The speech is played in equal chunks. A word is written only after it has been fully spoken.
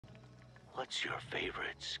What's your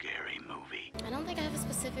favorite scary movie? I don't think I have a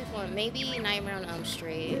specific one. Maybe Nightmare on Elm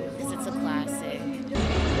Street, because it's a classic.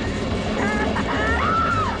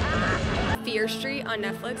 Fear Street on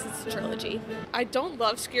Netflix, it's a trilogy. I don't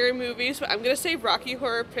love scary movies, but I'm gonna say Rocky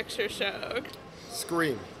Horror Picture Show.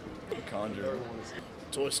 Scream. The Conjuring.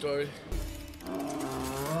 Toy Story.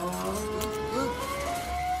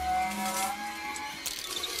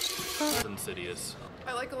 Insidious.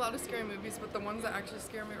 I like a lot of scary movies, but the ones that actually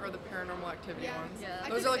scare me are the Paranormal Activity ones. Yeah.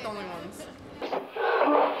 Those are like the only ones.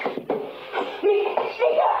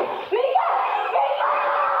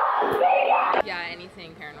 Yeah,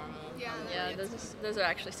 anything paranormal. Yeah, those are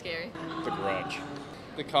actually scary. The Grudge.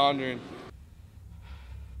 The Conjuring.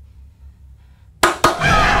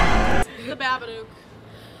 The Babadook.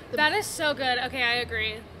 That is so good. Okay, I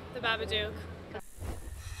agree. The Babadook.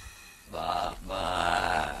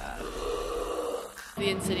 The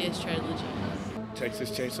Insidious trilogy. Texas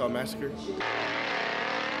Chainsaw Massacre.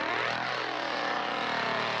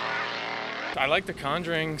 I like the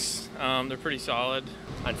Conjurings. They're pretty solid.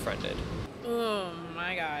 Unfriended. Oh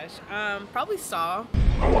my gosh. Probably Saw.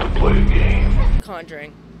 I want to play a game.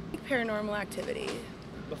 Conjuring. Paranormal Activity.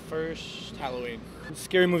 The first Halloween.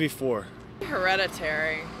 Scary Movie 4.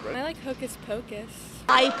 Hereditary. I like Hocus Pocus.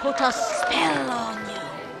 I put a spell on you.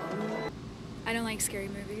 I don't like scary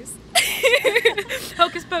movies.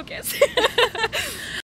 Hocus Pocus.